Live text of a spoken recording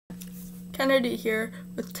Kennedy here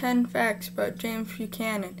with 10 facts about James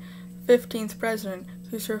Buchanan, 15th president,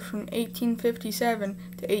 who served from 1857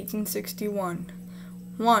 to 1861.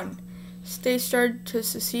 1. States started to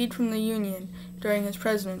secede from the Union during his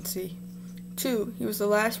presidency. 2. He was the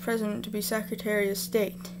last president to be Secretary of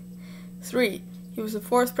State. 3. He was the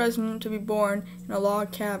 4th president to be born in a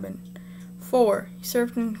log cabin. 4. He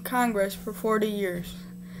served in Congress for 40 years.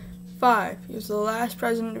 5. He was the last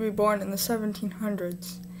president to be born in the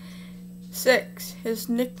 1700s. 6. His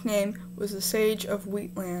nickname was the Sage of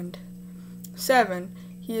Wheatland. 7.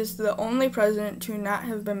 He is the only president to not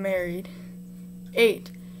have been married.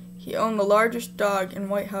 8. He owned the largest dog in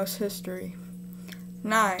White House history.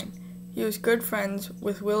 9. He was good friends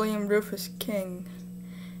with William Rufus King.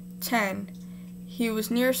 10. He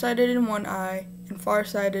was nearsighted in one eye and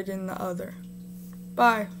farsighted in the other.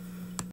 Bye.